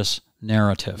 subconscious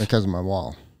narrative? Because of my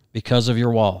wall. Because of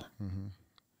your wall.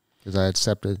 Because I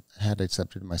had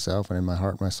accepted myself and in my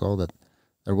heart and my soul that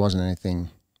there wasn't anything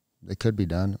that could be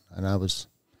done. And there was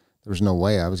no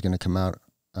way I was going to come out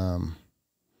on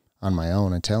my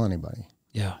own and tell anybody.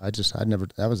 Yeah.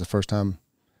 that was the first time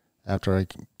after I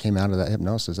came out of that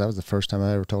hypnosis, that was the first time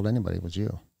I ever told anybody it was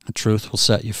you. The truth will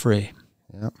set you free.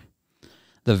 Yep.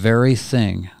 The very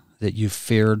thing that you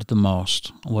feared the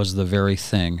most was the very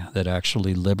thing that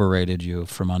actually liberated you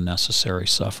from unnecessary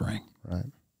suffering. Right.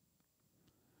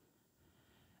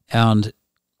 And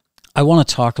I want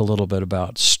to talk a little bit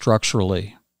about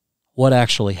structurally what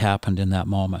actually happened in that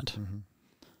moment. Mm-hmm.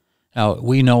 Now,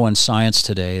 we know in science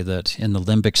today that in the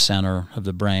limbic center of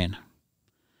the brain,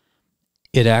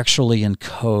 it actually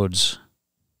encodes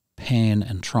pain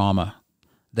and trauma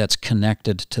that's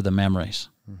connected to the memories.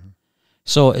 Mm-hmm.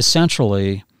 So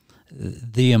essentially,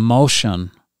 the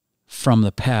emotion from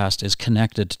the past is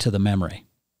connected to the memory.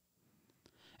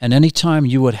 And anytime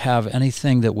you would have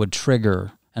anything that would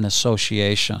trigger an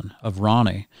association of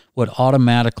Ronnie would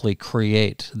automatically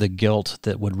create the guilt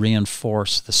that would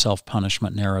reinforce the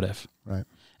self-punishment narrative. Right.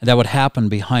 And that would happen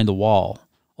behind the wall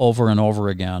over and over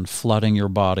again, flooding your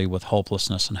body with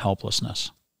hopelessness and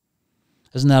helplessness.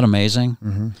 Isn't that amazing?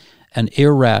 Mm-hmm. An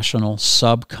irrational,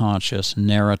 subconscious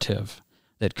narrative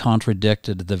that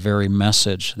contradicted the very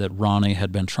message that Ronnie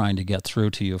had been trying to get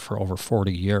through to you for over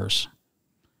 40 years.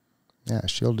 Yeah, it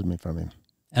shielded me from him.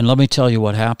 And let me tell you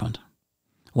what happened.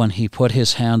 When he put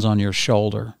his hands on your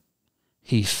shoulder,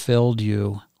 he filled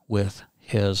you with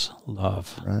his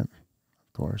love. Right,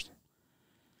 of course.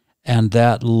 And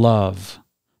that love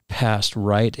passed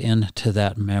right into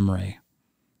that memory,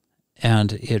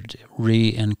 and it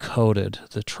re-encoded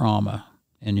the trauma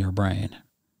in your brain.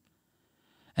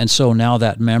 And so now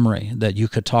that memory that you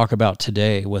could talk about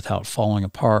today without falling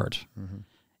apart, Mm-hmm.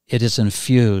 it is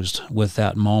infused with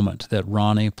that moment that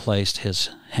Ronnie placed his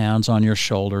hands on your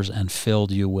shoulders and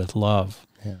filled you with love.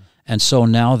 Yeah. And so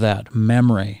now that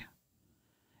memory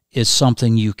is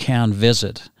something you can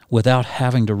visit without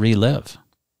having to relive.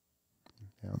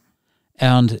 Yeah.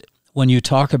 And when you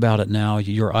talk about it now,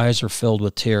 your eyes are filled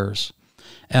with tears.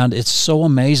 And it's so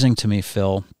amazing to me,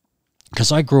 Phil,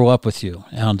 because I grew up with you,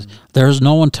 and there's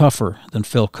no one tougher than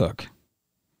Phil Cook.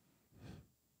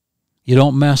 You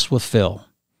don't mess with Phil.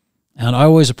 And I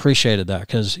always appreciated that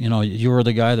because, you know, you were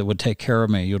the guy that would take care of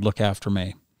me. You'd look after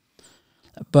me.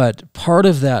 But part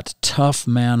of that tough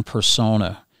man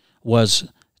persona was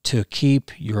to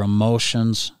keep your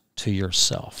emotions to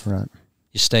yourself. Right.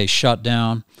 You stay shut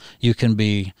down. You can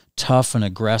be tough and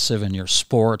aggressive in your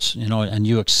sports, you know, and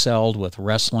you excelled with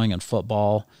wrestling and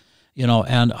football, you know,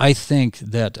 and I think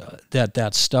that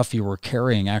stuff you were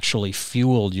carrying actually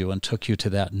fueled you and took you to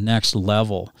that next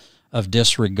level of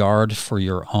disregard for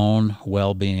your own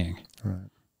well-being. Right.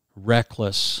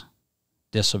 Reckless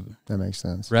That makes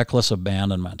sense. reckless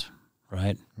abandonment,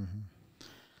 right? Mm-hmm.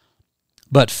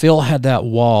 But Phil had that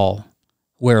wall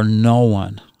where no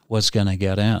one was going to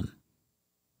get in,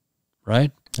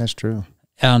 right? That's true.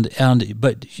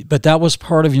 But that was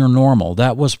part of your normal.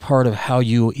 That was part of how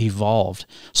you evolved.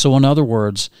 So in other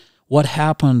words, what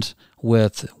happened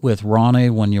with Ronnie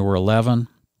when you were 11,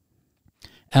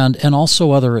 and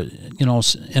also other, you know,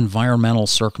 environmental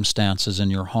circumstances in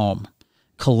your home,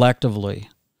 collectively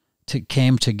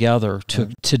came together to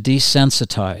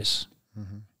desensitize,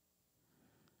 Mm-hmm.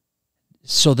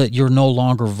 so that you're no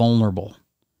longer vulnerable.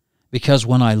 Because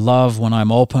when I love, when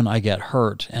I'm open, I get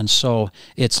hurt. And so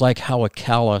it's like how a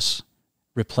callus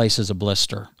replaces a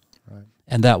blister. Right.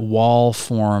 And that wall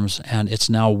forms, and it's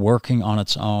now working on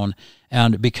its own.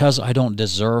 And because I don't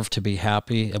deserve to be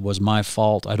happy, it was my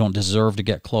fault, I don't deserve to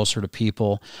get closer to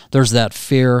people, there's that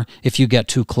fear, if you get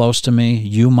too close to me,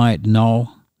 you might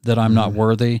know that I'm not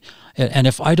worthy. And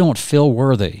if I don't feel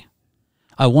worthy,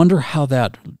 I wonder how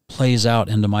that plays out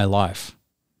into my life.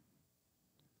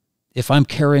 if I'm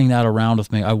carrying that around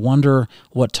with me, I wonder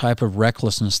what type of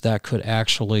recklessness that could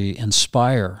actually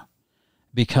inspire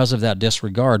because of that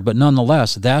disregard. But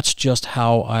nonetheless, that's just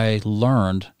how I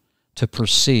learned to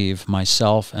perceive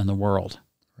myself and the world.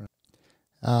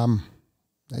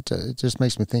 It just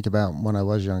makes me think about when I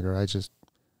was younger. I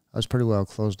was pretty well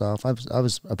closed off. I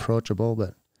was approachable,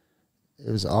 but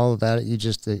it was all of that you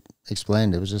just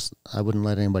explained. It was just I wouldn't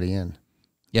let anybody in.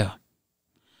 Yeah.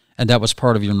 And that was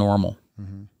part of your normal.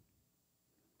 Mm-hmm.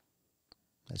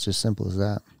 It's just simple as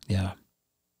that. Yeah.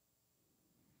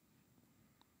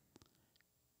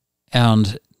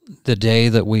 And the day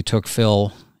that we took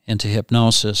Phil into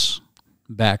hypnosis,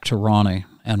 back to Ronnie,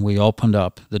 and we opened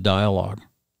up the dialogue,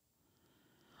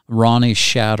 Ronnie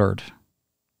shattered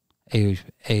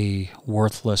a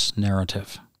worthless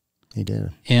narrative. He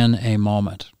did. In a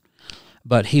moment.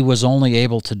 But he was only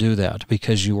able to do that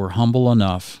because you were humble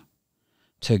enough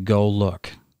to go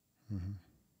look. Mm-hmm.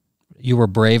 You were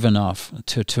brave enough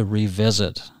to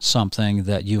revisit something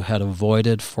that you had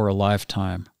avoided for a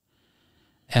lifetime.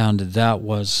 And that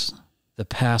was the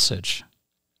passage.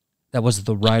 That was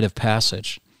the rite of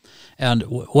passage. And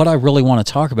what I really want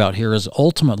to talk about here is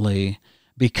ultimately,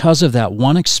 because of that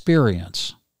one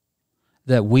experience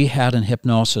that we had in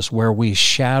hypnosis where we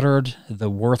shattered the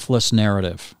worthless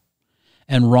narrative,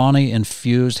 and Ronnie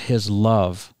infused his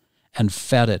love and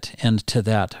fed it into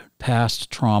that past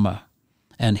trauma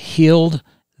and healed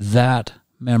that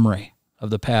memory of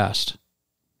the past.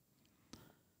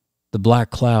 The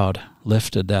black cloud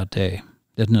lifted that day,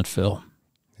 didn't it, Phil?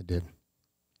 It did.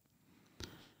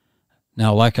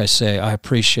 Now, like I say, I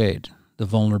appreciate the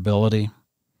vulnerability.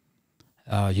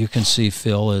 You can see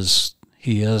Phil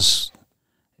he is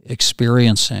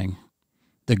experiencing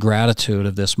the gratitude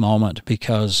of this moment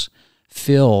because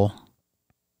Phil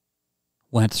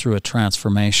went through a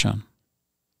transformation,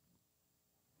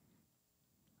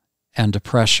 and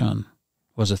depression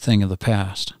was a thing of the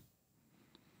past.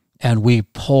 And we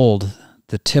pulled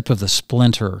the tip of the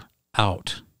splinter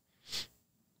out.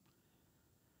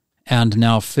 And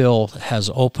now Phil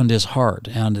has opened his heart,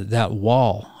 and that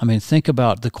wall, I mean, think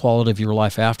about the quality of your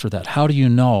life after that. How do you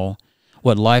know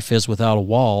what life is without a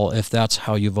wall if that's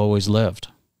how you've always lived?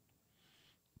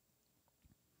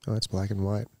 Oh, it's black and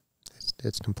white.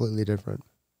 It's completely different.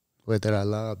 The way that I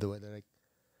love, the way that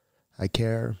I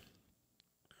care,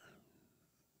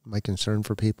 my concern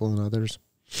for people and others.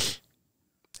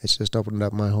 It's just opened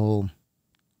up my whole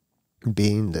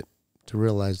being to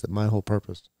realize that my whole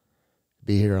purpose to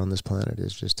be here on this planet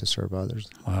is just to serve others.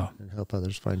 Wow. And help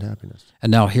others find happiness.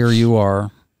 And now here you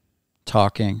are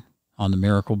talking on the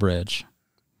Miracle Bridge.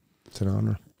 It's an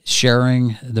honor.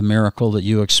 Sharing the miracle that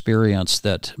you experienced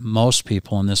that most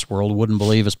people in this world wouldn't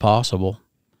believe is possible.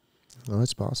 Oh,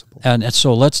 it's possible. And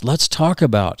so let's talk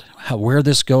about where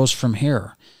this goes from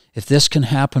here. If this can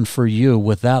happen for you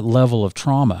with that level of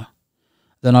trauma,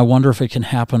 then I wonder if it can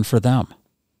happen for them.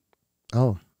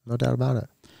 Oh, no doubt about it.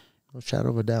 No shadow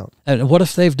of a doubt. And what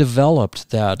if they've developed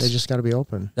that? They just got to be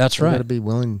open. That's right. They got to be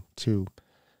willing to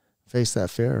face that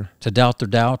fear. To doubt their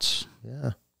doubts.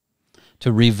 Yeah.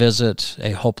 To revisit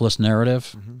a hopeless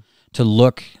narrative. Mm-hmm. To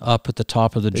look up at the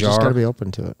top of the jar. They just got to be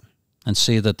open to it. And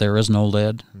see that there is no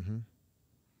lid. Mm-hmm.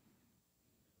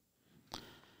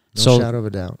 No shadow of a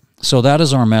doubt. So that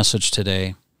is our message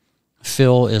today.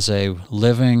 Phil is a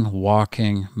living,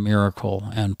 walking miracle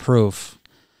and proof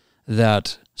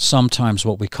that sometimes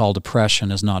what we call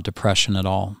depression is not depression at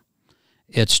all.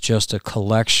 It's just a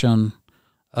collection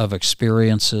of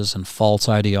experiences and false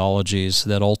ideologies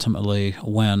that ultimately,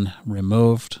 when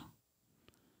removed,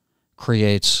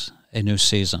 creates a new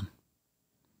season.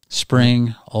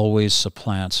 Spring always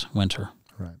supplants winter.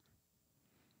 Right.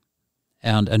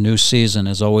 And a new season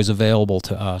is always available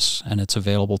to us, and it's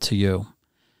available to you.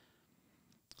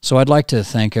 So I'd like to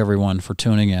thank everyone for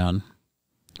tuning in.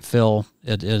 Phil,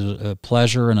 it is a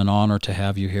pleasure and an honor to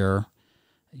have you here.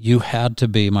 You had to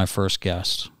be my first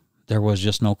guest. There was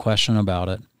just no question about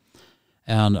it.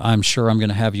 And I'm sure I'm going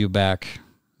to have you back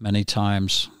many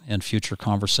times in future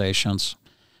conversations.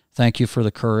 Thank you for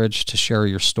the courage to share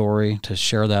your story, to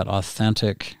share that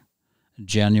authentic,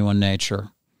 genuine nature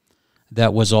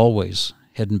that was always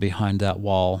hidden behind that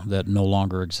wall that no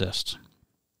longer exists.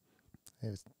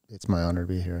 It's my honor to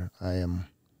be here. I'm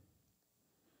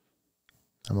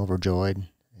overjoyed,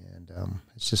 and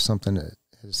it's just something that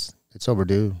it's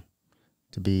overdue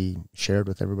to be shared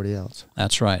with everybody else.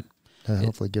 That's right. To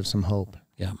hopefully give some hope.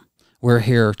 Yeah. We're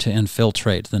here to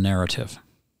infiltrate the narrative.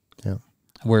 Yeah.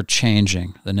 We're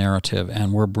changing the narrative,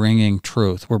 and we're bringing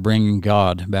truth. We're bringing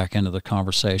God back into the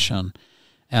conversation,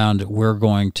 and we're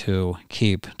going to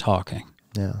keep talking.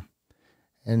 Yeah.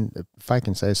 And if I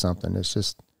can say something, it's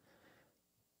just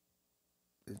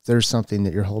there's something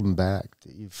that you're holding back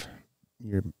that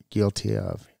you're guilty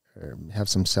of, or have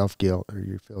some self-guilt, or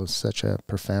you feel such a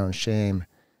profound shame,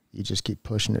 you just keep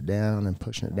pushing it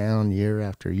down year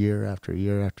after year after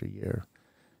year after year.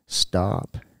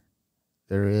 Stop.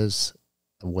 There is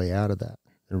a way out of that.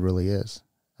 There really is.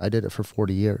 I did it for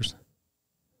 40 years.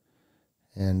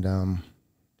 And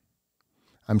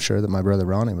I'm sure that my brother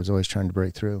Ronnie was always trying to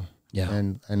break through. Yeah.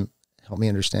 And help me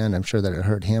understand. I'm sure that it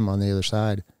hurt him on the other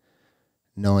side,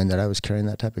 knowing that I was carrying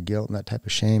that type of guilt and that type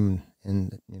of shame,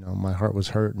 and my heart was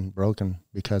hurt and broken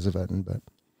because of it. But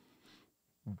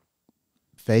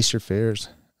face your fears.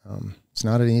 It's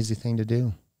not an easy thing to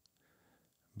do,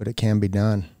 but it can be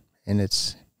done, and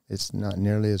it's not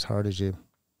nearly as hard as you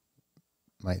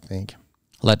might think.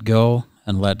 Let go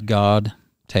and let God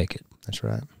take it. That's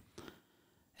right.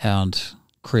 And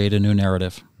create a new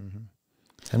narrative. Mm-hmm.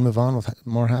 And move on with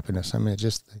more happiness. I mean,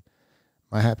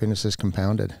 my happiness is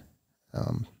compounded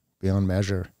beyond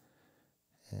measure.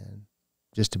 And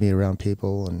just to be around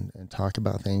people and talk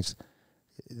about things.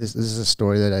 This is a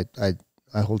story that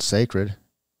I hold sacred.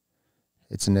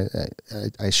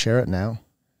 I share it now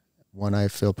when I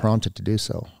feel prompted to do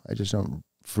so. I just don't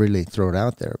freely throw it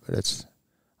out there, but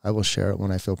I will share it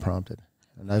when I feel prompted.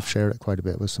 And I've shared it quite a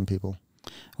bit with some people.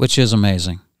 Which is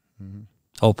amazing. Mm-hmm.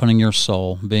 Opening your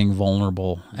soul, being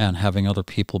vulnerable, and having other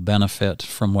people benefit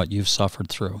from what you've suffered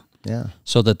through. Yeah.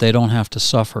 So that they don't have to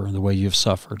suffer the way you've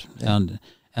suffered. Yeah.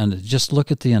 And just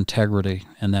look at the integrity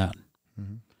in that.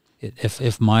 Mm-hmm.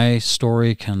 If my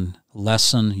story can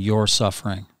lessen your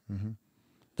suffering,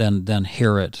 mm-hmm. then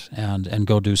hear it and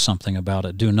go do something about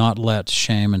it. Do not let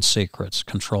shame and secrets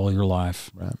control your life.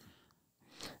 Right.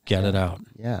 Get it out.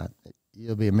 Yeah.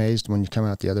 You'll be amazed when you come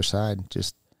out the other side,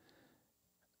 just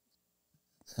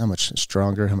how much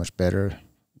stronger, how much better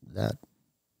that.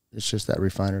 It's just that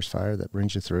refiner's fire that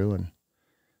brings you through,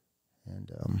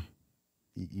 and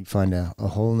you find a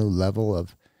whole new level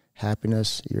of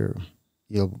happiness.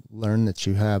 You'll learn that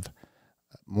you have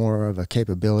more of a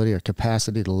capability or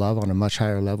capacity to love on a much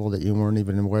higher level that you weren't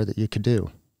even aware that you could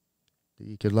do. That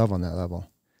you could love on that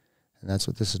level, and that's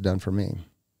what this has done for me.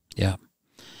 Yeah,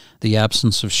 the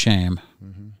absence of shame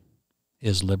mm-hmm.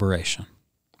 is liberation.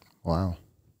 Wow.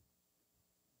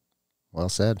 Well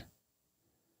said.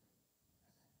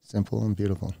 Simple and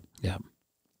beautiful. Yeah.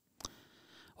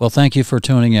 Well, thank you for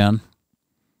tuning in.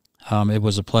 It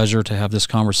was a pleasure to have this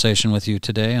conversation with you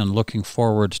today, and looking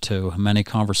forward to many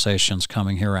conversations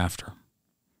coming hereafter.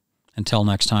 Until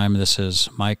next time, this is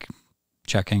Mike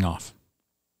checking off.